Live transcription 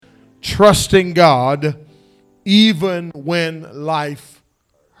trusting God even when life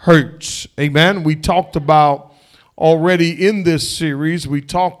hurts. Amen. We talked about already in this series, we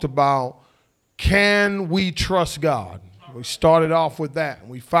talked about, can we trust God? We started off with that.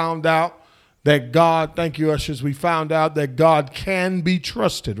 We found out that God, thank you, ushers, we found out that God can be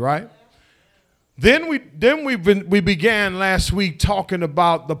trusted, right? Then we began last week talking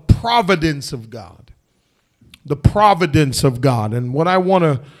about the providence of God. The providence of God. And what I want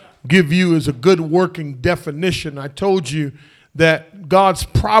to give you is a good working definition. I told you that God's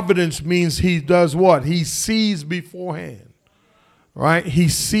providence means he does what? He sees beforehand, right? He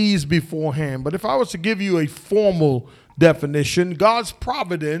sees beforehand. But if I was to give you a formal definition, God's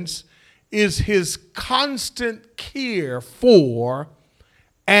providence is his constant care for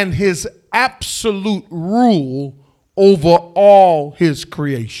and his absolute rule over all his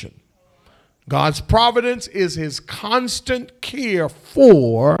creation. God's providence is his constant care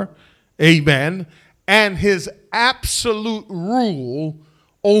for, amen, and his absolute rule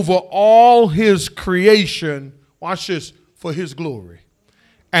over all his creation, watch this, for his glory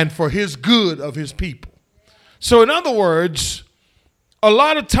and for his good of his people. So in other words, a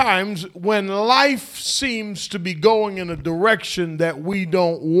lot of times when life seems to be going in a direction that we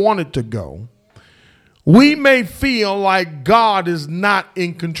don't want it to go, we may feel like God is not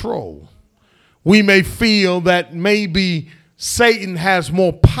in control. We may feel that maybe Satan has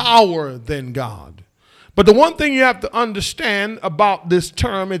more power than God. But the one thing you have to understand about this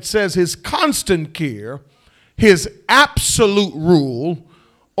term, it says his constant care, his absolute rule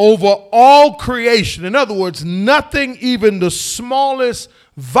over all creation. In other words, nothing, even the smallest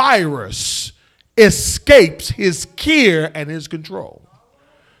virus, escapes his care and his control.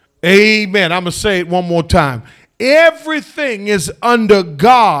 Amen. I'm going to say it one more time. Everything is under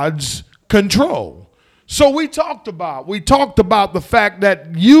God's control. So we talked about the fact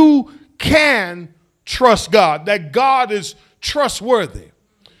that you can trust God, that God is trustworthy.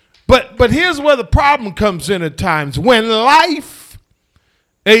 But here's where the problem comes in at times. When life,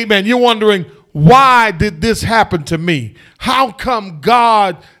 amen, you're wondering, why did this happen to me? How come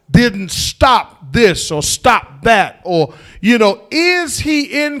God didn't stop this or stop that? Or, is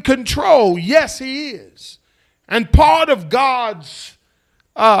he in control? Yes, he is. And part of God's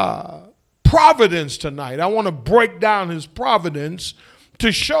providence tonight, I want to break down his providence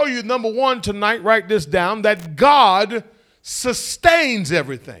to show you, number one, tonight, write this down, that God sustains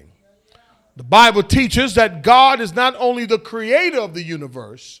everything. The Bible teaches that God is not only the creator of the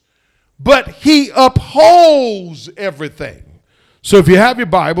universe, but he upholds everything. So if you have your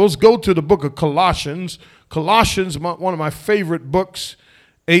Bibles, go to the book of Colossians. Colossians, one of my favorite books.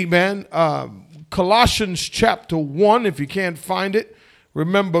 Amen. Colossians chapter 1, if you can't find it,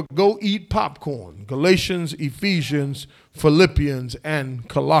 remember, go eat popcorn. Galatians, Ephesians, Philippians, and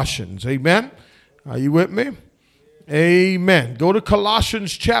Colossians. Amen. Are you with me? Amen. Go to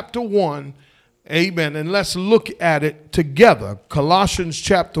Colossians chapter 1. Amen. And let's look at it together. Colossians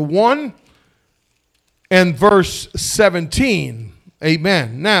chapter 1 and verse 17.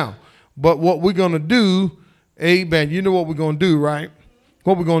 Amen. Now, but what we're going to do, amen, you know what we're going to do, right?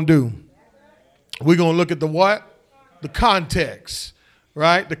 What we're going to do? We're going to look at the what? The context,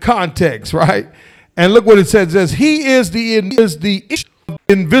 right? The context, right? And look what it says. It says, he is the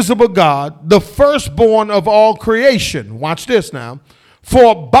invisible God, the firstborn of all creation. Watch this now.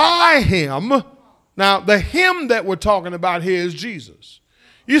 For by him, now the him that we're talking about here is Jesus.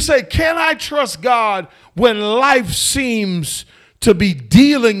 You say, can I trust God when life seems to be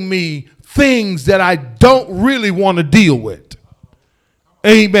dealing me things that I don't really want to deal with?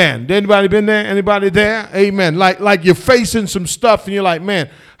 Amen. Anybody been there? Anybody there? Amen. Like you're facing some stuff and you're like,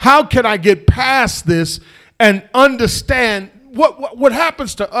 man, how can I get past this and understand what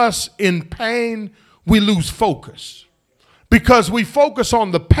happens to us in pain? We lose focus because we focus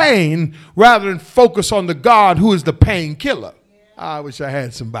on the pain rather than focus on the God who is the painkiller. I wish I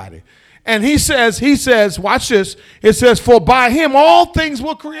had somebody. And he says, watch this. It says, for by him all things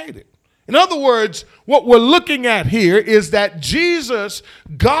were created. In other words, what we're looking at here is that Jesus,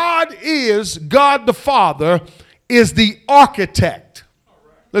 God the Father, is the architect.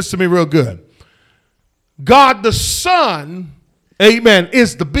 Listen to me real good. God the Son, amen,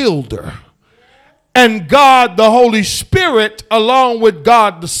 is the builder. And God the Holy Spirit, along with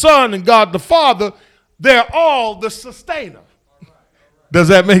God the Son and God the Father, they're all the sustainer. Does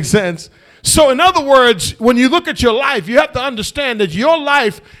that make sense? So in other words, when you look at your life, you have to understand that your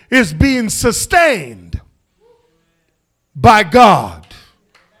life is being sustained by God.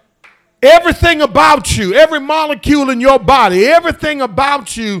 Everything about you, every molecule in your body, everything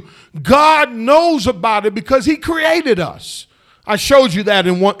about you, God knows about it because he created us. I showed you that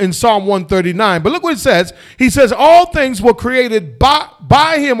in Psalm 139. But look what it says. He says, all things were created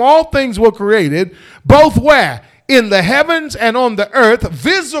by him. All things were created, both where? In the heavens and on the earth,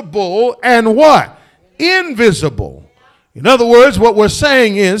 visible and what? Invisible. In other words, what we're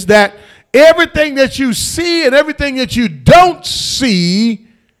saying is that everything that you see and everything that you don't see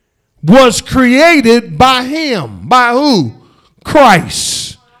was created by him. By who?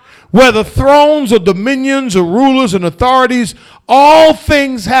 Christ. Whether thrones or dominions or rulers and authorities, all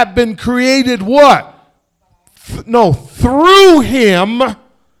things have been created what? Through him.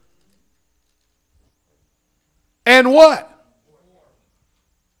 And what?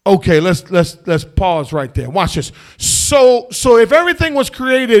 Okay, let's pause right there. Watch this. So if everything was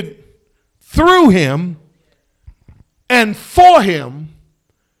created through him and for him,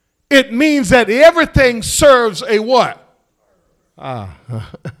 it means that everything serves a what?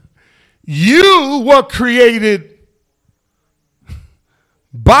 You were created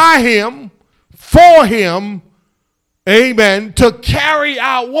by him, for him, amen, to carry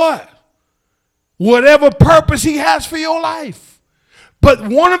out what? Whatever purpose he has for your life. But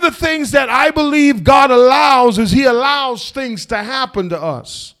one of the things that I believe God allows is he allows things to happen to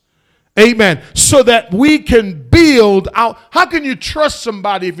us. Amen. So that we can build out. How can you trust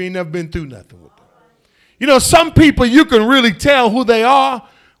somebody if you never been through nothing with them? You know, some people you can really tell who they are.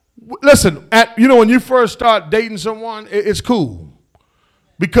 Listen, when you first start dating someone, it's cool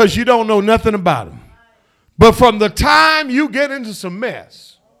because you don't know nothing about them. But from the time you get into some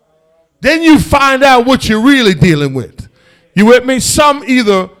mess, then you find out what you're really dealing with. You with me? Some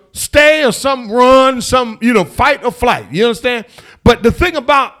either stay or some run, some, fight or flight. You understand? But the thing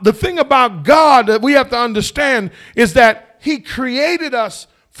about God that we have to understand is that he created us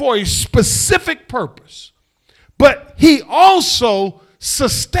for a specific purpose. But he also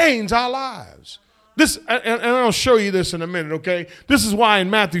sustains our lives. This, and I'll show you this in a minute, okay? This is why in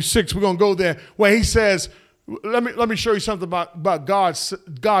Matthew 6, we're going to go there, where he says, let me show you something about God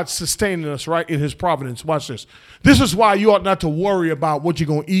sustaining us, right, in his providence. Watch this. This is why you ought not to worry about what you're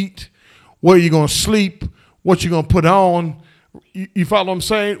going to eat, where you're going to sleep, what you're going to put on. You follow what I'm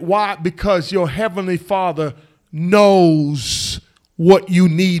saying? Why? Because your heavenly Father knows what you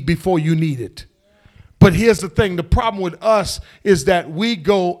need before you need it. But here's the thing. The problem with us is that we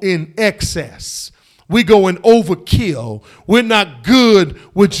go in excess. We go in overkill. We're not good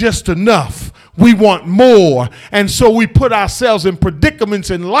with just enough. We want more. And so we put ourselves in predicaments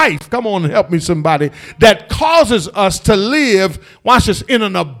in life. Come on and help me somebody. That causes us to live, watch this, in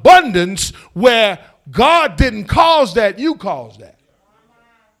an abundance where God didn't cause that. You caused that.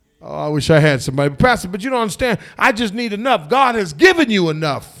 Oh, I wish I had somebody. Pastor, but you don't understand. I just need enough. God has given you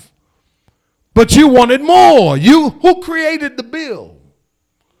enough. But you wanted more. Who created the bill?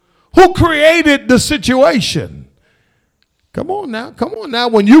 Who created the situation? Come on now.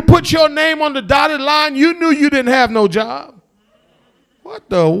 When you put your name on the dotted line, you knew you didn't have no job. What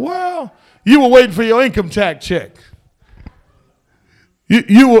the world? You were waiting for your income tax check.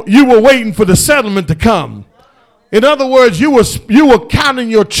 You were waiting for the settlement to come. In other words, you were counting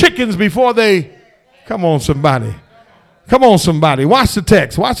your chickens before they. Come on, somebody. Watch the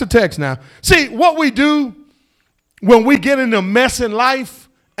text. Watch the text now. See, what we do when we get in a mess in life,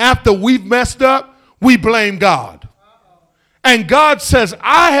 after we've messed up, we blame God. And God says,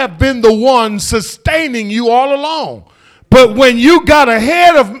 I have been the one sustaining you all along. But when you got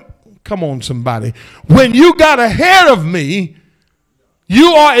ahead of, come on, somebody. When you got ahead of me,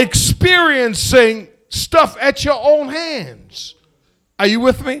 you are experiencing stuff at your own hands. Are you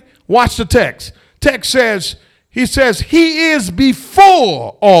with me? Watch the text. Text says, he says, he is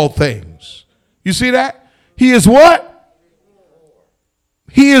before all things. You see that? He is what?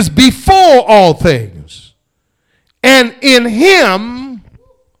 He is before all things. And in him,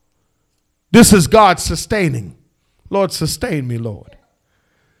 this is God sustaining. Lord, sustain me, Lord.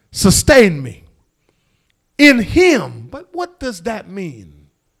 Sustain me. In him. But what does that mean?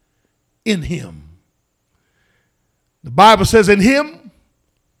 In him. The Bible says in him,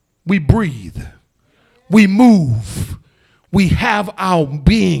 we breathe. We move. We have our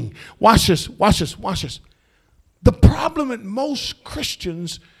being. Watch this. The problem with most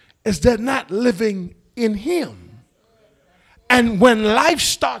Christians is they're not living in him. And when life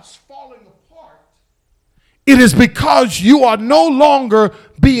starts falling apart, it is because you are no longer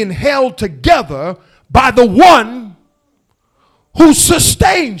being held together by the one who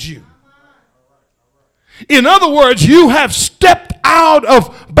sustains you. In other words, you have stepped out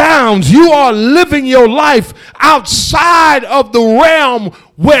of bounds. You are living your life outside of the realm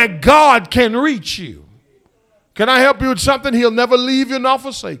where God can reach you. Can I help you with something? He'll never leave you nor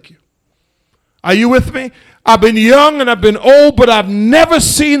forsake you. Are you with me? I've been young and I've been old, but I've never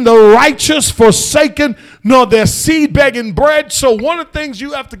seen the righteous forsaken, nor their seed begging bread. So one of the things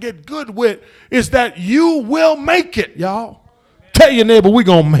you have to get good with is that you will make it, y'all. Tell your neighbor, we're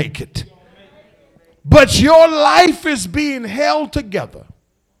going to make it. But your life is being held together,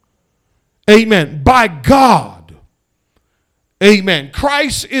 amen, by God. Amen.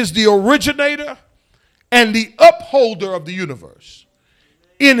 Christ is the originator and the upholder of the universe.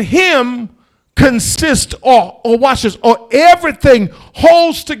 In him consists, or watch this, or everything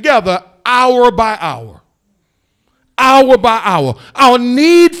holds together hour by hour. Hour by hour. Our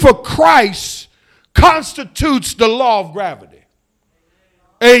need for Christ constitutes the law of gravity.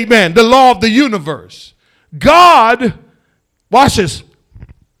 Amen. The law of the universe. God, watch this.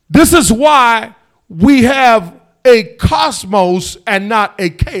 This is why we have a cosmos and not a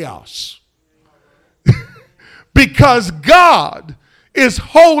chaos. Because God is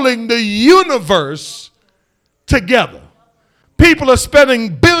holding the universe together. People are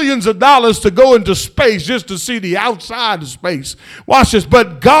spending billions of dollars to go into space just to see the outside of space. Watch this.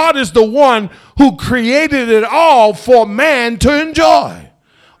 But God is the one who created it all for man to enjoy.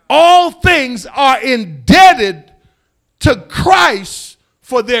 All things are indebted to Christ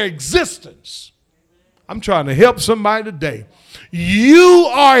for their existence. I'm trying to help somebody today. You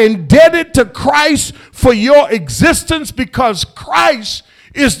are indebted to Christ for your existence because Christ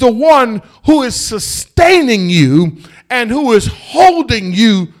is the one who is sustaining you and who is holding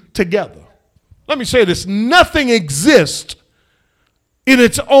you together. Let me say this. Nothing exists in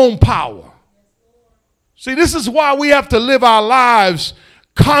its own power. See, this is why we have to live our lives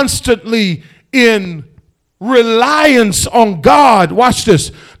constantly in reliance on God. Watch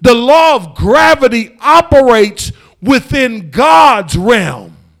this. The law of gravity operates within God's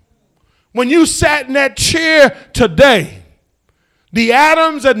realm. When you sat in that chair today, the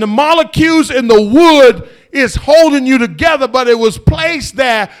atoms and the molecules in the wood is holding you together, but it was placed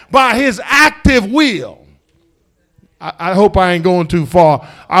there by his active will. I hope I ain't going too far.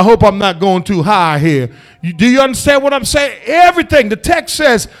 I hope I'm not going too high here. Do you understand what I'm saying? Everything. The text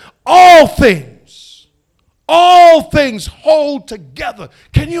says all things hold together.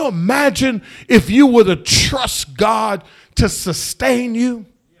 Can you imagine if you were to trust God to sustain you?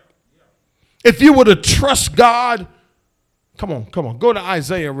 If you were to trust God, come on. Go to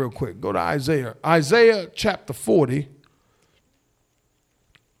Isaiah real quick. Go to Isaiah. Isaiah chapter 40.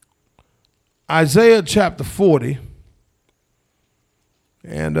 Isaiah chapter 40.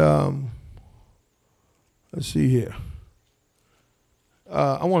 And let's see here.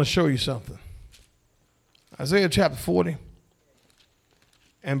 I want to show you something. Isaiah chapter 40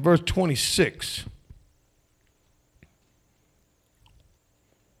 and verse 26.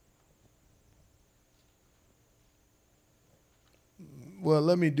 Well,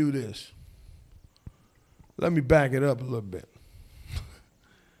 let me do this. Let me back it up a little bit.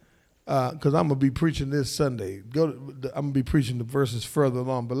 Because I'm going to be preaching this Sunday. I'm going to be preaching the verses further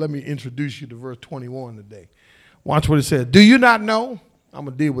along, but let me introduce you to verse 21 today. Watch what it says. Do you not know? I'm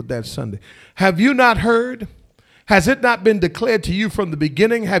going to deal with that Sunday. Have you not heard? Has it not been declared to you from the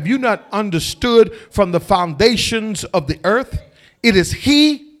beginning? Have you not understood from the foundations of the earth? It is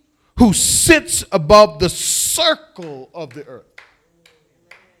he who sits above the circle of the earth.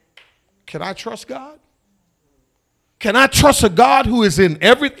 Can I trust God? Can I trust a God who is in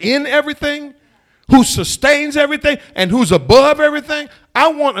everything, who sustains everything, and who's above everything? I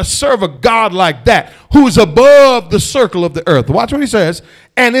want to serve a God like that, who's above the circle of the earth. Watch what he says.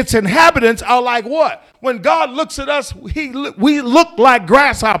 And its inhabitants are like what? When God looks at us, we look like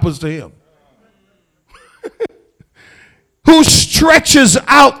grasshoppers to him. Who stretches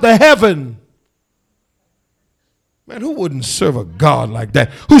out the heaven. Man, who wouldn't serve a God like that?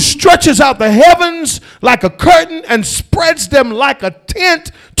 Who stretches out the heavens like a curtain and spreads them like a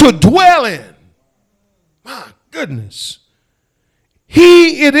tent to dwell in. My goodness.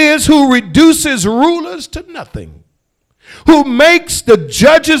 He it is who reduces rulers to nothing, who makes the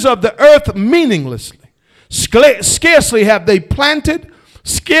judges of the earth meaninglessly. Scarcely have they planted,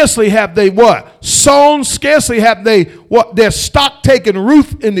 scarcely have they what? Sown, scarcely have they what? Their stock taken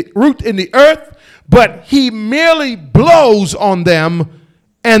root in the earth. But he merely blows on them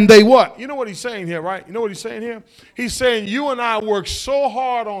and they what? You know what he's saying here, right? You know what he's saying here? He's saying you and I work so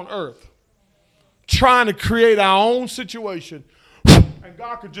hard on earth trying to create our own situation, and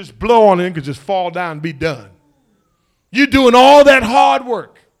God could just blow on it and could just fall down and be done. You're doing all that hard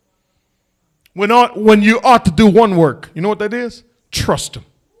work when you ought to do one work. You know what that is? Trust him.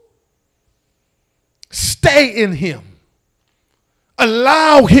 Stay in him.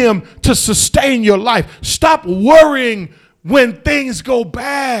 Allow him to sustain your life. Stop worrying when things go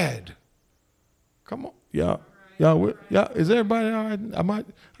bad. Come on. Y'all, is everybody all right?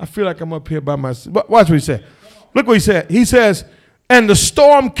 I feel like I'm up here by myself. Watch what he said. Look what he said. He says, and the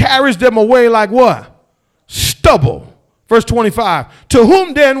storm carries them away like what? Stubble. Verse 25. To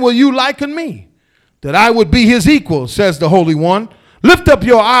whom then will you liken me? That I would be his equal, says the Holy One. Lift up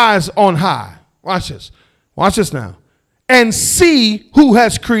your eyes on high. Watch this. Watch this now. And see who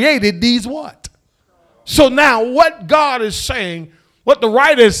has created these what? So now what God is saying, what the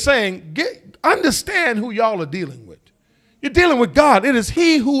writer is saying, understand who y'all are dealing with. You're dealing with God. It is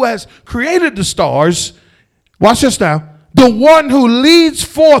he who has created the stars. Watch this now. The one who leads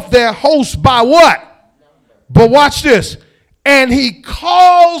forth their hosts by what? But watch this. And he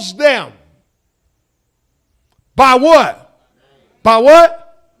calls them. By what? By what?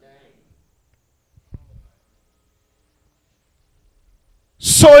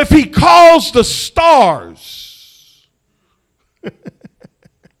 So if he calls the stars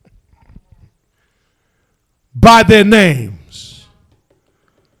by their names,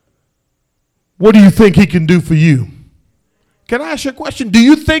 what do you think he can do for you? Can I ask you a question? Do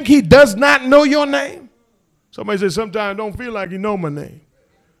you think he does not know your name? Somebody says, sometimes I don't feel like you know my name.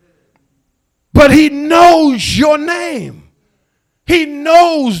 But he knows your name. He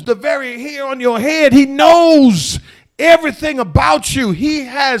knows the very hair on your head. He knows everything about you. He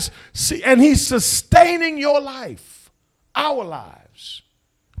has, and he's sustaining your life, our lives.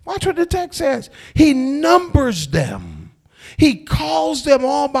 Watch what the text says. He numbers them. He calls them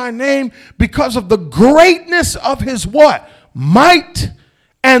all by name because of the greatness of his what? Might,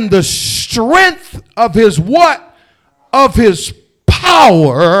 and the strength of his what? Of his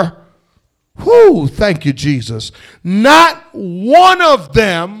power. Whoo, thank you, Jesus. Not one of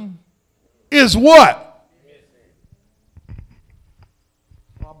them is what?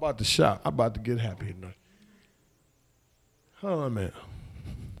 I'm about to shout. I'm about to get happy tonight. Hold on a minute.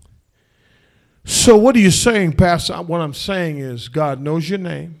 So what are you saying, Pastor? What I'm saying is God knows your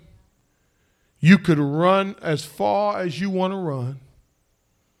name. You could run as far as you want to run.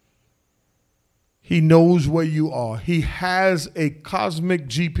 He knows where you are. He has a cosmic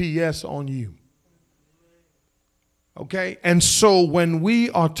GPS on you. Okay? And so when we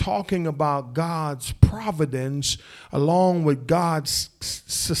are talking about God's providence along with God's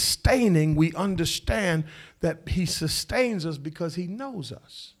sustaining, we understand that he sustains us because he knows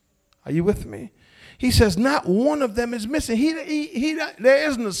us. Are you with me? He says not one of them is missing. There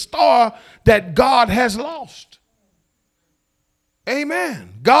isn't a star that God has lost.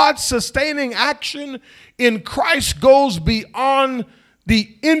 Amen. God's sustaining action in Christ goes beyond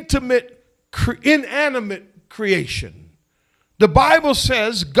the intimate, inanimate creation. The Bible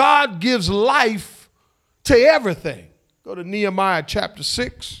says God gives life to everything. Go to Nehemiah chapter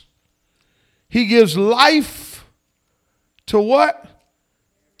 6. He gives life to what?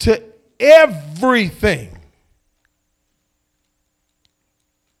 To everything.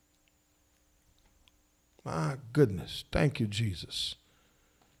 My goodness. Thank you, Jesus.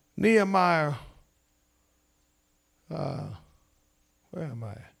 Nehemiah, where am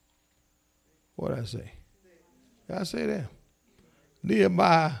I? What did I say? Did I say that?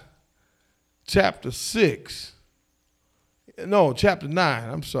 Nehemiah chapter 6. No, chapter 9.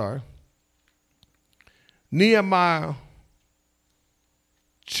 I'm sorry. Nehemiah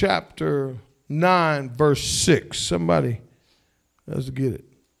chapter 9, verse 6. Somebody, let's get it.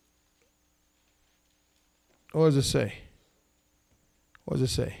 What does it say? What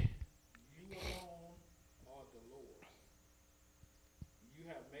does it say? You alone are the Lord. You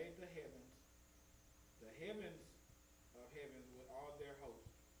have made the heavens of heavens with all their hosts,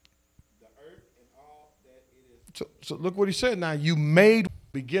 the earth and all that it is. So look what he said now. You made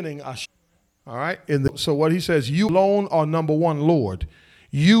beginning. All right. So what he says, you alone are number one, Lord.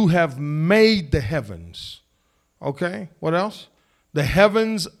 You have made the heavens. Okay. What else? The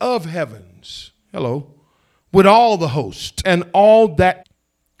heavens of heavens. Hello. With all the hosts and all that.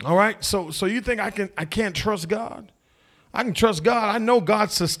 All right. So you think I can't trust God? I can trust God. I know God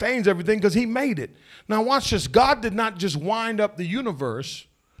sustains everything because he made it. Now watch this. God did not just wind up the universe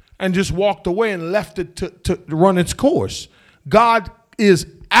and just walked away and left it to run its course. God is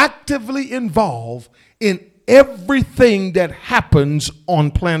actively involved in everything that happens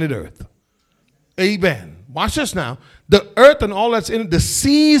on planet Earth. Amen. Watch this now. The earth and all that's in it, the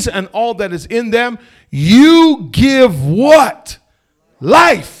seas and all that is in them, you give what?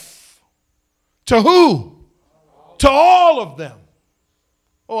 Life. To who? To all of them.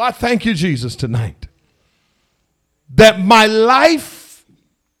 Oh, I thank you, Jesus, tonight. That my life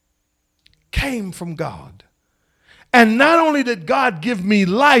came from God. And not only did God give me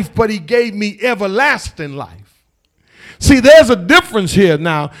life, but he gave me everlasting life. See, there's a difference here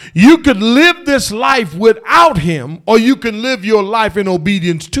now. You could live this life without him, or you can live your life in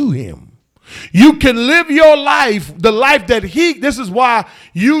obedience to him. You can live your life, the life that this is why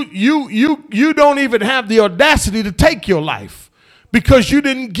you don't even have the audacity to take your life, because you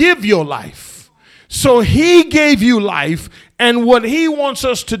didn't give your life. So he gave you life, and what he wants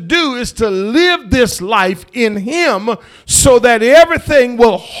us to do is to live this life in him so that everything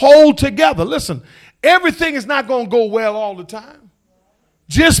will hold together. Listen, everything is not going to go well all the time.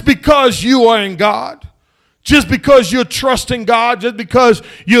 Just because you are in God, just because you're trusting God, just because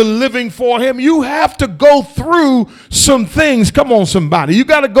you're living for him, you have to go through some things. Come on, somebody. You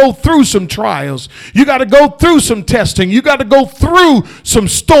got to go through some trials. You got to go through some testing. You got to go through some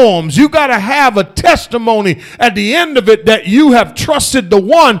storms. You got to have a testimony at the end of it that you have trusted the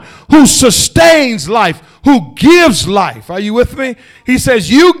one who sustains life, who gives life. Are you with me? He says,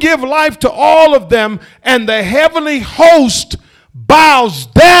 you give life to all of them, and the heavenly host bows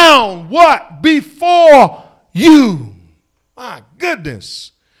down, what? Before you. My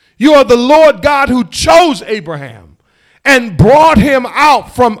goodness. You are the Lord God who chose Abraham and brought him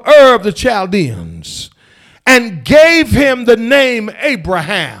out from Ur of the Chaldeans and gave him the name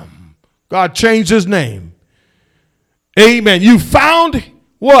Abraham. God changed his name. Amen. You found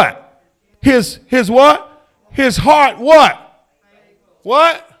what? His what? His heart what?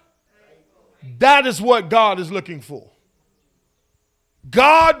 What? That is what God is looking for.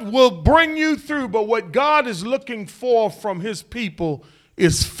 God will bring you through, but what God is looking for from his people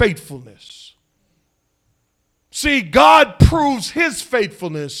is faithfulness. See, God proves his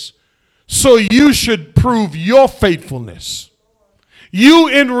faithfulness, so you should prove your faithfulness. You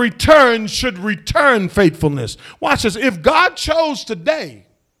in return should return faithfulness. Watch this. If God chose today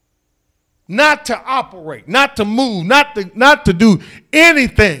not to operate, not to move, not to do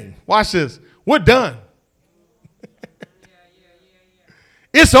anything, watch this, we're done.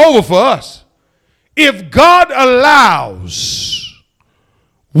 It's over for us. If God allows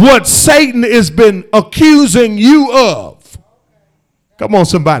what Satan has been accusing you of, come on,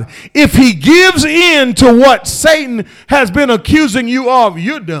 somebody. If he gives in to what Satan has been accusing you of,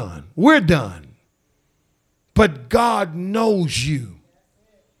 you're done. We're done. But God knows you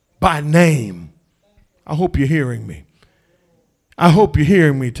by name. I hope you're hearing me. I hope you're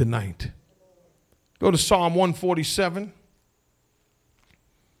hearing me tonight. Go to Psalm 147.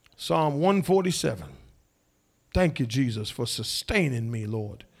 Psalm 147. Thank you, Jesus, for sustaining me,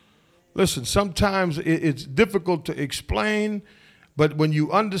 Lord. Listen, sometimes it's difficult to explain, but when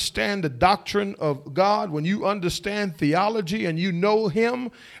you understand the doctrine of God, when you understand theology and you know him,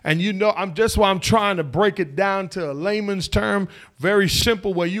 and you know, that's why I'm trying to break it down to a layman's term, very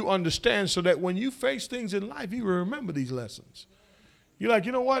simple, where you understand, so that when you face things in life, you will remember these lessons. You're like,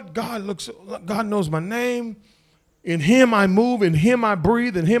 you know what? God knows my name. In him I move, in him I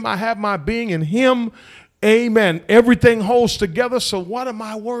breathe, in him I have my being, in him, amen, everything holds together. So what am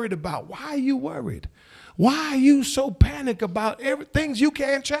I worried about? Why are you worried? Why are you so panicked about things you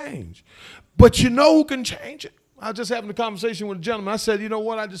can't change? But you know who can change it? I was just having a conversation with a gentleman. I said, you know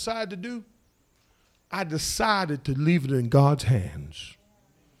what I decided to do? I decided to leave it in God's hands.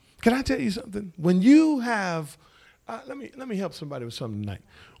 Can I tell you something? When you have, let me help somebody with something tonight.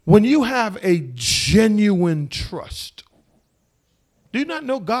 When you have a genuine trust, do you not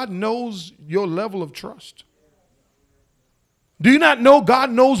know God knows your level of trust? Do you not know God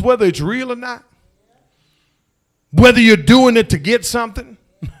knows whether it's real or not? Whether you're doing it to get something?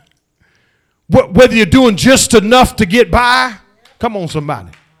 Whether you're doing just enough to get by? Come on, somebody.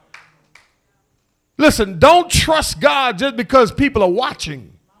 Listen, don't trust God just because people are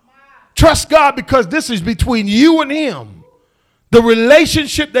watching. Trust God because this is between you and him. The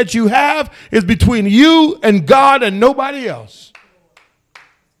relationship that you have is between you and God and nobody else.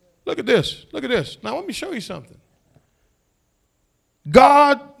 Look at this. Look at this. Now let me show you something.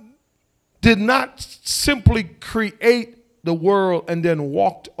 God did not simply create the world and then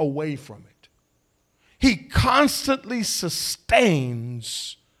walked away from it. He constantly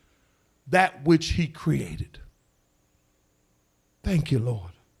sustains that which he created. Thank you,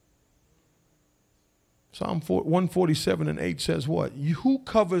 Lord. Psalm 147:8 says what? Who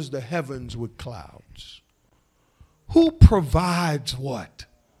covers the heavens with clouds? Who provides what?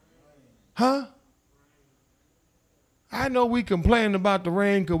 Huh? I know we complain about the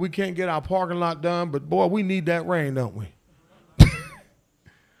rain because we can't get our parking lot done, but boy, we need that rain, don't we?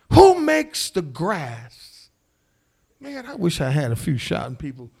 Who makes the grass? Man, I wish I had a few shouting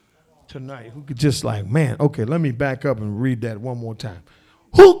people tonight who could just like, man, okay, let me back up and read that one more time.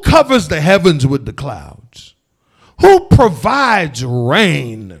 Who covers the heavens with the clouds? Who provides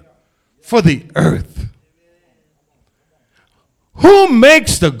rain for the earth? Who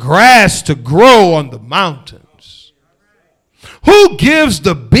makes the grass to grow on the mountains? Who gives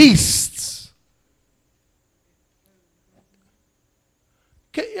the beasts?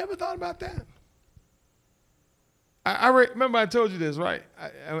 You ever thought about that? I remember I told you this, right?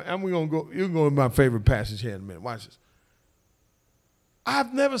 And we're going to go, you're going to go to my favorite passage here in a minute. Watch this.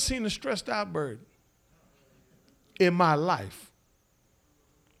 I've never seen a stressed out bird in my life.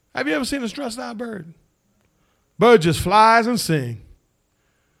 Have you ever seen a stressed out bird? Bird just flies and sings.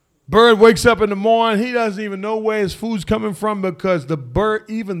 Bird wakes up in the morning. He doesn't even know where his food's coming from because the bird,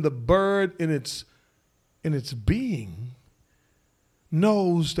 even the bird in its being,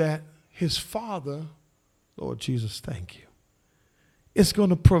 knows that his father, Lord Jesus, thank you, is going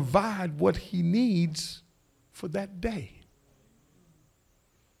to provide what he needs for that day.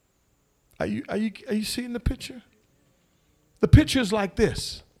 Are you seeing the picture? The picture is like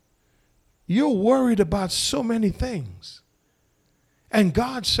this. You're worried about so many things. And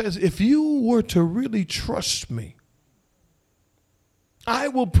God says, if you were to really trust me, I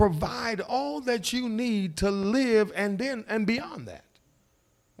will provide all that you need to live and beyond that.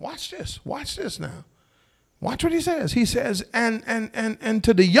 Watch this. Watch this now. Watch what he says. He says, and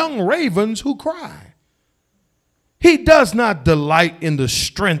to the young ravens who cry. He does not delight in the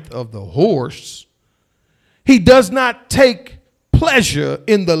strength of the horse. He does not take pleasure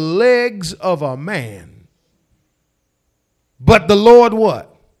in the legs of a man. But the Lord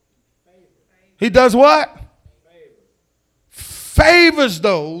what? He does what? Favors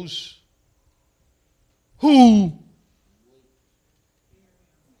those who.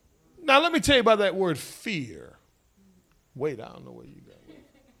 Now let me tell you about that word fear. Wait, I don't know where you got it.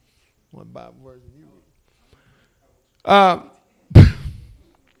 What Bible version you read?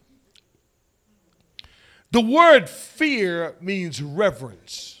 The word fear means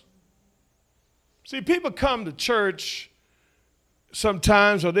reverence. See, people come to church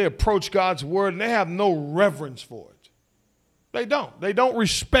sometimes, or they approach God's word and they have no reverence for it. They don't. They don't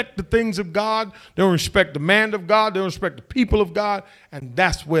respect the things of God. They don't respect the man of God. They don't respect the people of God. And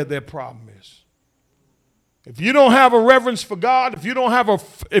that's where their problem is. If you don't have a reverence for God, if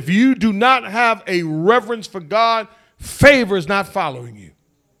you do not have a reverence for God, favor is not following you.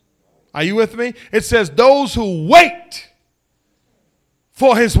 Are you with me? It says those who wait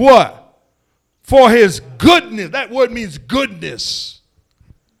for his what? For his goodness. That word means goodness.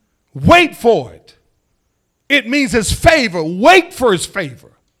 Wait for it. It means his favor. Wait for his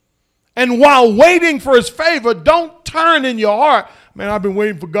favor. And while waiting for his favor, don't turn in your heart. Man, I've been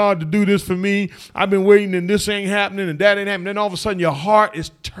waiting for God to do this for me. I've been waiting and this ain't happening and that ain't happening. Then all of a sudden your heart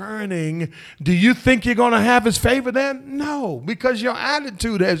is turning. Do you think you're going to have his favor then? No, because your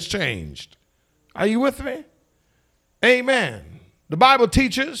attitude has changed. Are you with me? Amen. The Bible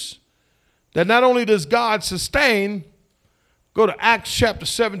teaches that not only does God sustain, go to Acts chapter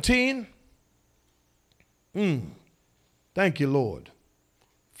 17. Thank you, Lord,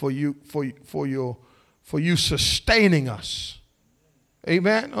 for you sustaining us.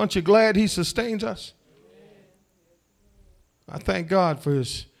 Amen. Aren't you glad he sustains us? I thank God for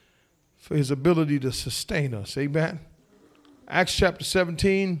his ability to sustain us. Amen. Acts chapter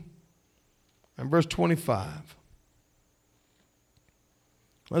 17 and verse 25.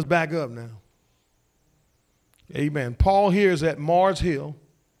 Let's back up now. Amen. Paul here is at Mars Hill.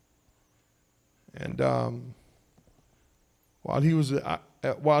 And while he was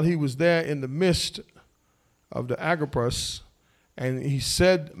there in the midst of the Agrippus, and he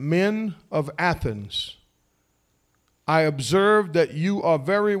said, men of Athens, I observe that you are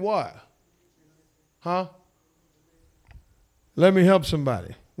very what? Huh? Let me help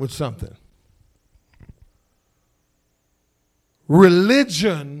somebody with something.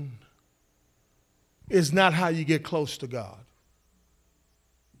 Religion is not how you get close to God.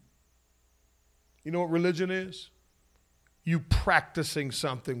 You know what religion is? You practicing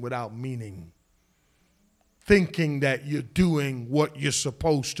something without meaning, thinking that you're doing what you're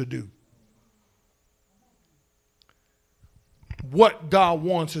supposed to do. What God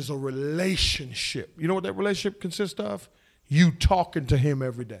wants is a relationship. You know what that relationship consists of? You talking to him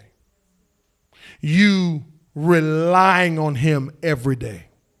every day. You relying on him every day.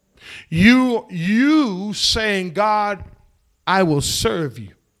 You saying, God, I will serve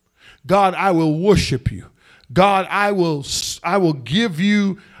you. God, I will worship you. God, I will give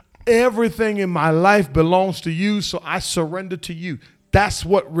you everything in my life belongs to you, so I surrender to you. That's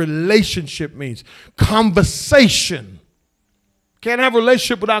what relationship means. Conversation. Can't have a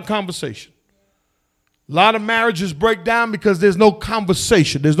relationship without conversation. A lot of marriages break down because there's no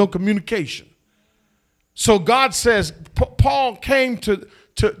conversation. There's no communication. So God says, Paul came to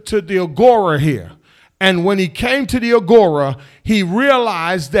the agora here, And when he came to the Agora, he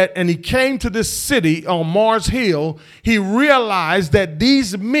realized that, and he came to this city on Mars Hill, he realized that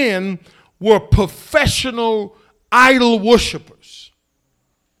these men were professional idol worshipers.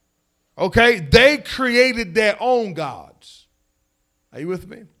 Okay? They created their own gods. Are you with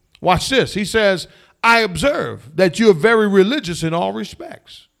me? Watch this. He says, I observe that you are very religious in all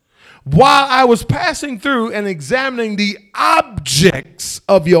respects. While I was passing through and examining the objects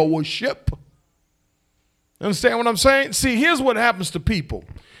of your worship. Understand what I'm saying? See, here's what happens to people.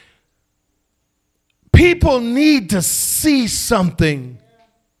 People need to see something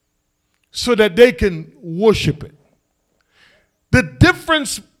so that they can worship it. The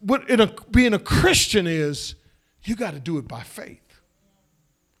difference being a Christian is you got to do it by faith.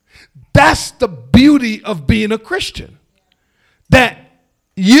 That's the beauty of being a Christian. That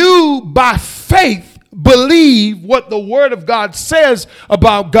you, by faith, believe what the Word of God says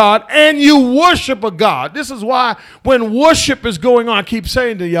about God, and you worship a God. This is why when worship is going on, I keep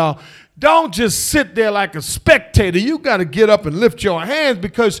saying to y'all, don't just sit there like a spectator. You got to get up and lift your hands,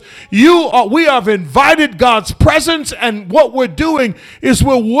 because we have invited God's presence, and what we're doing is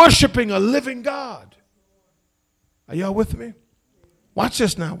we're worshiping a living God. Are y'all with me? Watch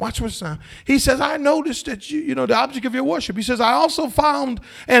this now. Watch this now. He says, I noticed that the object of your worship. He says, I also found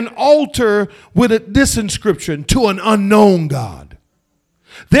an altar with this inscription, to an unknown God.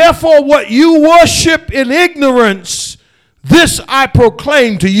 Therefore, what you worship in ignorance, this I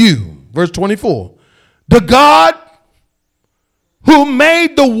proclaim to you. Verse 24. The God who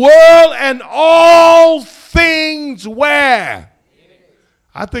made the world and all things where?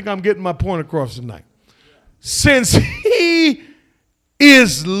 I think I'm getting my point across tonight. Since he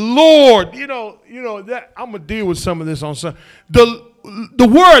is Lord. That I'm going to deal with some of this on Sunday. The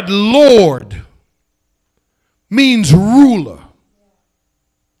word Lord means ruler.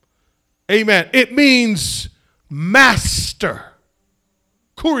 Amen. It means master.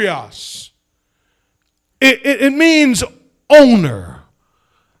 Kurios. It means owner.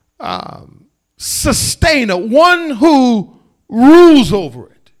 Sustainer. One who rules over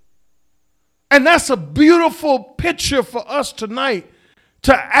it. And that's a beautiful picture for us tonight,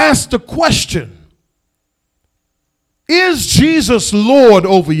 to ask the question, is Jesus Lord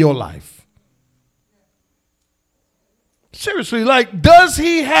over your life? Seriously, does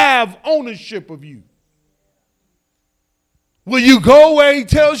he have ownership of you? Will you go where he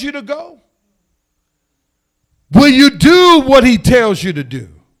tells you to go? Will you do what he tells you to do?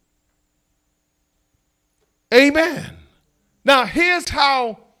 Amen. Now, here's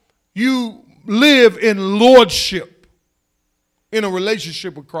how you live in lordship in a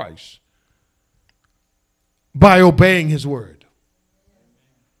relationship with Christ: by obeying his word.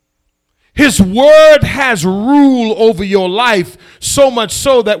 His word has rule over your life, so much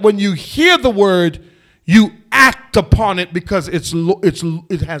so that when you hear the word, you act upon it, because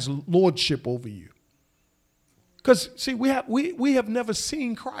it has lordship over you. Because see, we have never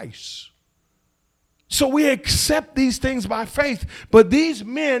seen Christ. So we accept these things by faith. But these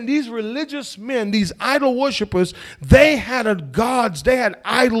men, these religious men, these idol worshipers, they had gods, they had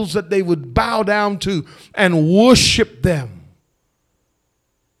idols that they would bow down to and worship them.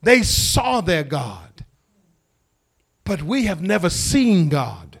 They saw their God. But we have never seen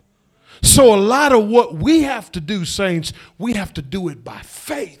God. So a lot of what we have to do, saints, we have to do it by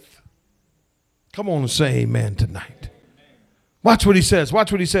faith. Come on and say amen tonight. Watch what he says.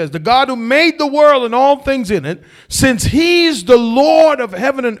 Watch what he says. The God who made the world and all things in it, since he's the Lord of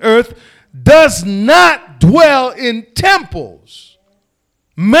heaven and earth, does not dwell in temples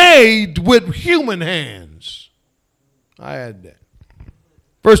made with human hands. I had that.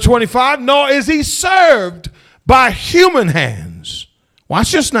 Verse 25, nor is he served by human hands.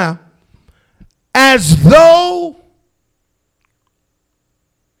 Watch this now. As though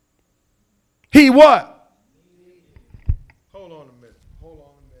he what?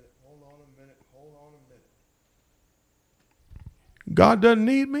 God doesn't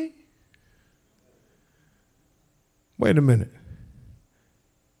need me? Wait a minute.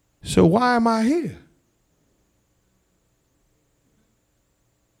 So why am I here?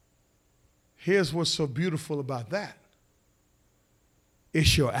 Here's what's so beautiful about that.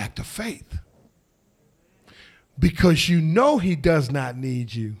 It's your act of faith. Because you know he does not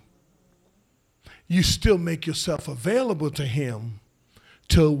need you. You still make yourself available to him,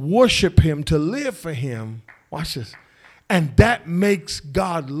 to worship him, to live for him. Watch this. And that makes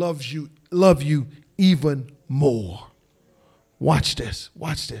God love you even more. Watch this.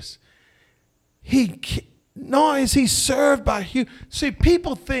 Watch this. Nor is he served by you. See,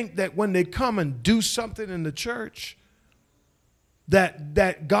 people think that when they come and do something in the church,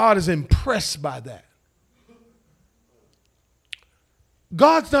 that God is impressed by that.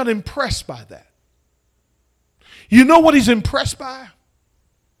 God's not impressed by that. You know what he's impressed by?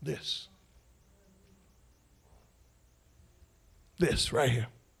 This. This right here.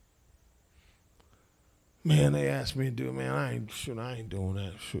 Man, they asked me to do it. Man, I ain't doing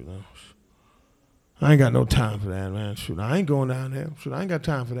that. Shoot, I ain't got no time for that, man. Shoot, I ain't going down there. Shoot, I ain't got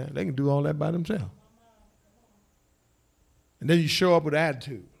time for that. They can do all that by themselves. And then you show up with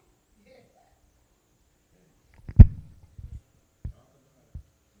attitude.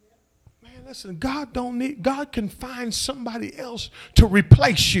 Man, listen, God can find somebody else to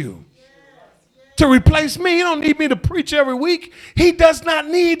replace you. To replace me. He don't need me to preach every week. He does not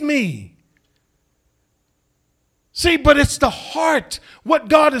need me. See, but it's the heart. What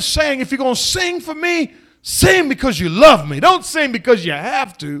God is saying, if you're going to sing for me, sing because you love me. Don't sing because you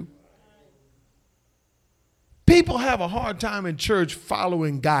have to. People have a hard time in church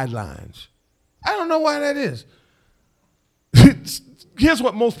following guidelines. I don't know why that is. Here's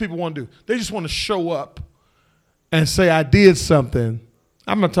what most people want to do. They just want to show up and say, I did something.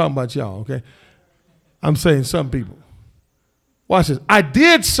 I'm not talking about y'all, okay? I'm saying some people. Watch this. I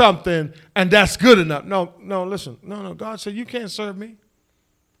did something and that's good enough. No, listen. No. God said, you can't serve me.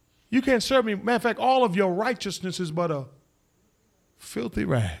 You can't serve me. Matter of fact, all of your righteousness is but a filthy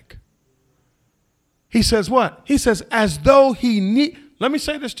rag. He says what? He says, as though he need. Let me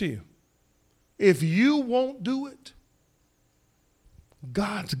say this to you. If you won't do it,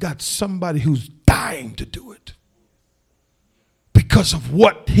 God's got somebody who's dying to do it. Because of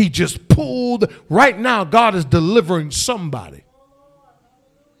what he just pulled. Right now, God is delivering somebody.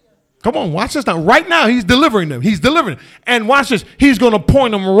 Come on, watch this now. Right now, he's delivering them. He's delivering them. And watch this. He's going to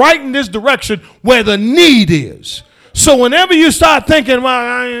point them right in this direction where the need is. So whenever you start thinking,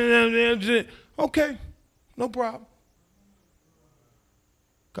 well, okay, no problem.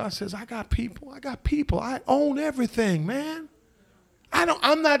 God says, I got people. I own everything, man.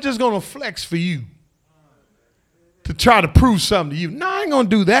 I'm not just going to flex for you to try to prove something to you. No, I ain't going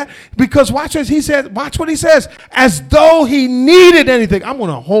to do that. Because watch this. Watch what he says. As though he needed anything. I'm going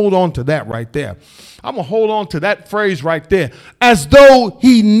to hold on to that right there. I'm going to hold on to that phrase right there. As though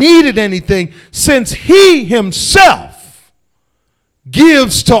he needed anything, since he himself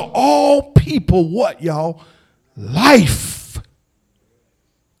gives to all people what, y'all? Life.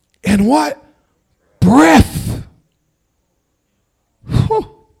 And what? Breath.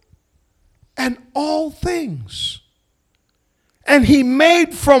 Whew. And all things. And he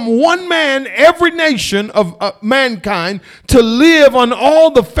made from one man every nation of mankind to live on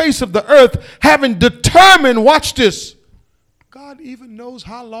all the face of the earth, having determined, watch this, God even knows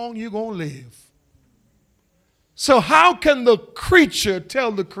how long you're going to live. So how can the creature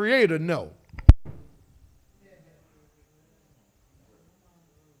tell the creator no?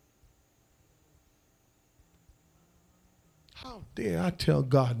 How dare I tell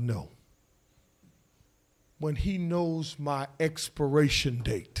God no? When he knows my expiration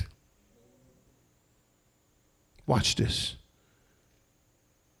date. Watch this.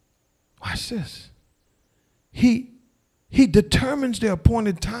 Watch this. He determines the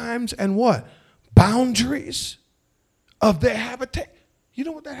appointed times and what? Boundaries of their habitat. You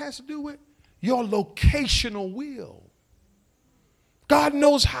know what that has to do with? Your locational will. God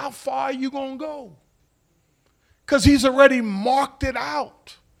knows how far you're going to go. Because he's already marked it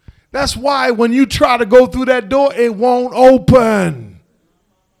out. That's why when you try to go through that door, it won't open.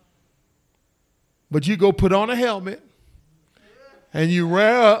 But you go put on a helmet and you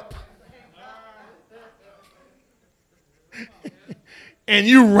rear up and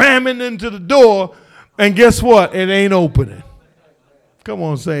you ramming into the door, and guess what? It ain't opening. Come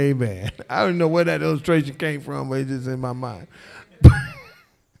on, say amen. I don't know where that illustration came from, but it's just in my mind.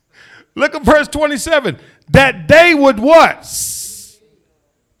 Look at verse 27. That they would what?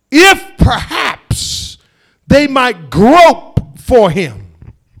 If perhaps they might grope for him.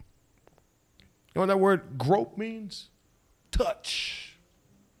 You know what that word grope means? Touch.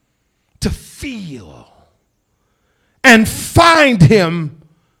 To feel. And find him.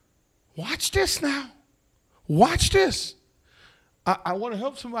 Watch this now. Watch this. I want to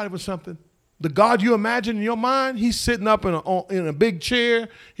help somebody with something. The God you imagine in your mind, he's sitting up in a big chair.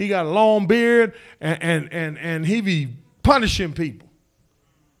 He got a long beard, and he be punishing people.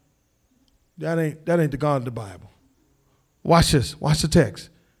 That ain't the God of the Bible. Watch this. Watch the text.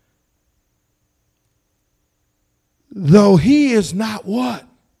 Though he is not what?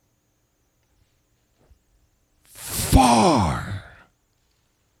 Far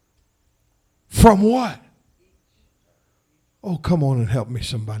from what? Oh, come on and help me,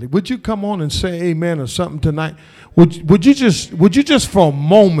 somebody. Would you come on and say amen or something tonight? Would you just for a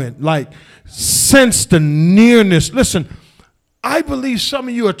moment, like, sense the nearness? Listen, I believe some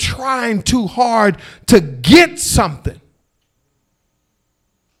of you are trying too hard to get something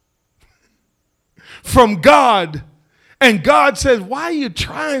from God. And God says, why are you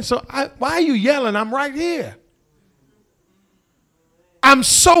trying why are you yelling? I'm right here. I'm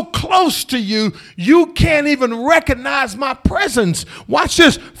so close to you, you can't even recognize my presence. Watch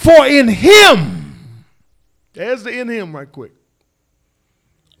this. For in him, there's the in him right quick.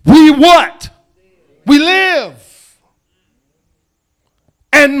 We what? We live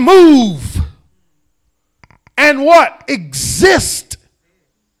and move and what? Exist.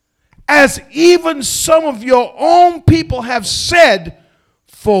 As even some of your own people have said,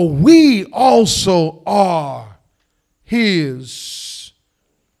 for we also are his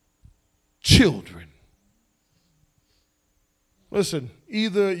children. Listen,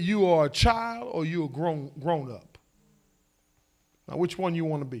 either you are a child or you're grown up. Now, which one you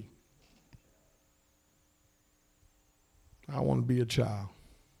want to be? I want to be a child.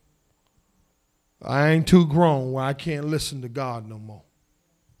 I ain't too grown where I can't listen to God no more.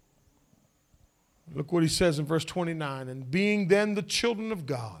 Look what he says in verse 29. And being then the children of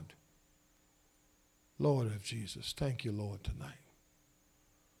God, Lord of Jesus, thank you, Lord, tonight.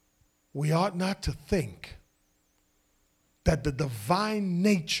 We ought not to think that the divine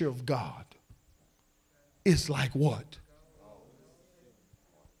nature of God is like what?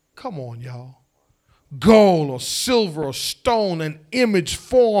 Come on, y'all. Gold or silver or stone, an image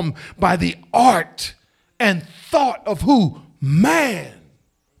formed by the art and thought of who? Man.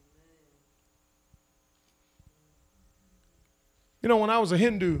 You know, when I was a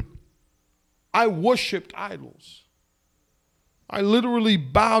Hindu, I worshiped idols. I literally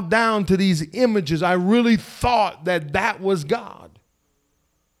bowed down to these images. I really thought that that was God.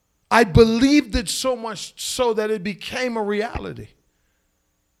 I believed it so much so that it became a reality.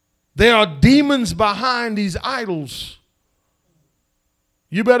 There are demons behind these idols.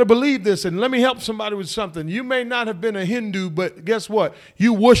 You better believe this, and let me help somebody with something. You may not have been a Hindu, but guess what?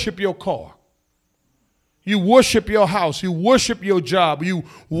 You worship your car. You worship your house. You worship your job. You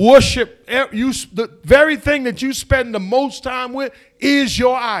worship, the very thing that you spend the most time with is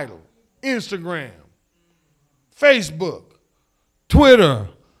your idol. Instagram, Facebook, Twitter,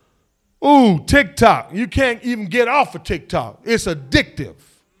 TikTok. You can't even get off of TikTok. It's addictive.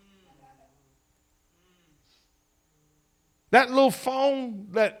 That little phone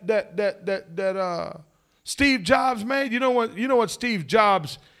that Steve Jobs made, you know what Steve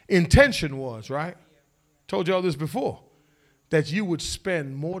Jobs' intention was, right? Told you all this before. That you would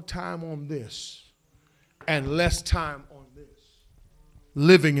spend more time on this and less time on this.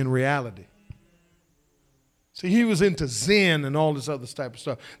 Living in reality. See, he was into Zen and all this other type of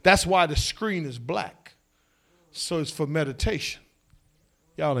stuff. That's why the screen is black. So it's for meditation.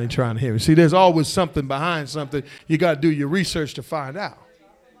 Y'all ain't trying to hear me. See, there's always something behind something. You got to do your research to find out.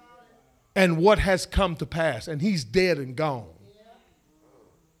 And what has come to pass. And he's dead and gone.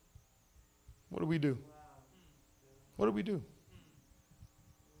 What do we do? What do we do?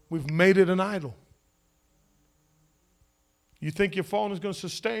 We've made it an idol. You think your phone is going to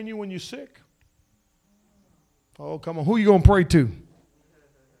sustain you when you're sick? Oh, come on. Who are you going to pray to?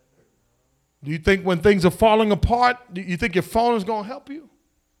 Do you think when things are falling apart, do you think your phone is going to help you?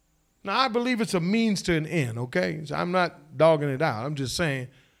 Now, I believe it's a means to an end, okay? So I'm not dogging it out. I'm just saying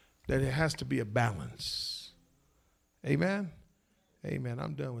that it has to be a balance. Amen? Amen.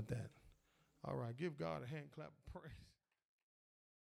 I'm done with that. All right. Give God a hand clap of praise.